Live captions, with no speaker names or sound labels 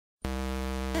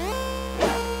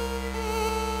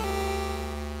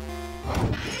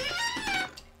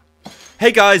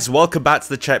Hey guys, welcome back to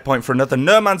the checkpoint for another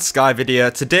No Man's Sky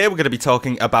video. Today we're going to be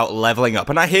talking about leveling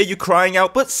up, and I hear you crying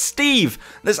out, but Steve,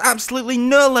 there's absolutely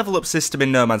no level up system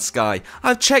in No Man's Sky.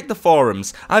 I've checked the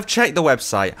forums, I've checked the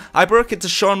website, I broke into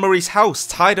Sean Murray's house,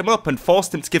 tied him up and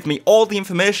forced him to give me all the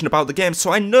information about the game,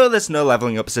 so I know there's no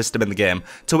leveling up system in the game.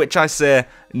 To which I say,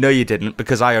 no you didn't,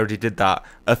 because I already did that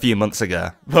a few months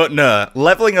ago. But no,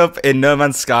 leveling up in No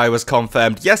Man's Sky was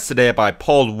confirmed yesterday by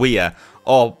Paul Weir,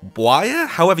 or Wire,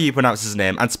 however you pronounce his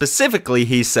name, and specifically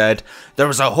he said, there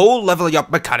is a whole leveling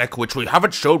up mechanic which we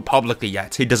haven't showed publicly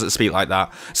yet. He doesn't speak like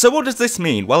that. So what does this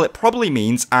mean? Well, it probably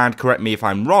means, and correct me if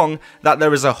I'm wrong, that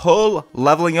there is a whole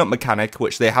leveling up mechanic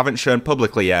which they haven't shown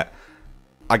publicly yet.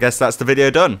 I guess that's the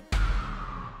video done.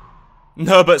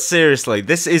 No, but seriously,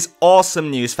 this is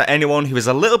awesome news for anyone who is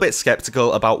a little bit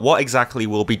skeptical about what exactly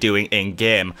we'll be doing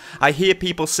in-game. I hear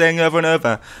people saying over and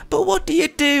over, but what do you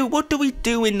do? What do we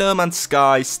do in No Man's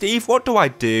Sky? Steve, what do I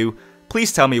do?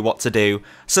 Please tell me what to do.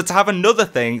 So to have another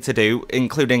thing to do,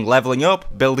 including leveling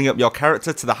up, building up your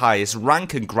character to the highest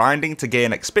rank and grinding to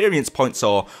gain experience points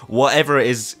or whatever it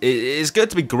is going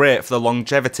to be great for the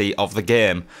longevity of the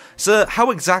game. So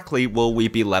how exactly will we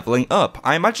be leveling up?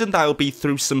 I imagine that will be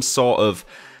through some sort of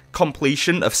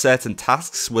completion of certain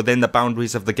tasks within the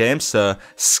boundaries of the game, so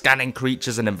scanning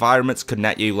creatures and environments could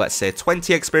net you, let's say,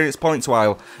 20 experience points,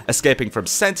 while escaping from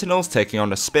sentinels, taking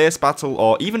on a space battle,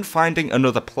 or even finding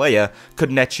another player could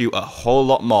net you a whole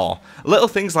lot more. Little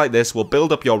things like this will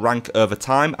build up your rank over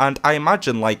time, and I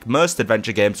imagine, like most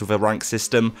adventure games with a rank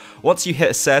system, once you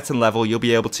hit a certain level you'll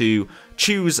be able to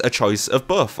choose a choice of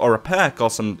buff or a perk or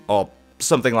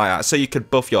something like that. So you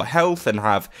could buff your health and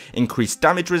have increased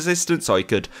damage resistance, or you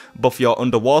could buff your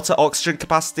underwater oxygen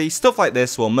capacity. Stuff like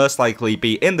this will most likely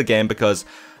be in the game because,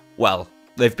 well,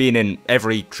 they've been in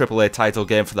every AAA title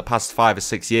game for the past 5 or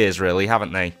 6 years really,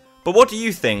 haven't they? But what do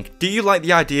you think? Do you like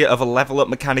the idea of a level up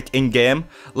mechanic in-game?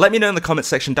 Let me know in the comment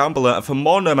section down below, and for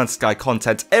more No Man's Sky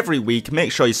content every week,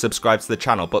 make sure you subscribe to the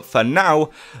channel. But for now,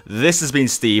 this has been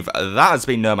Steve, that has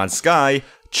been No Man's Sky,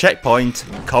 checkpoint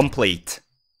complete.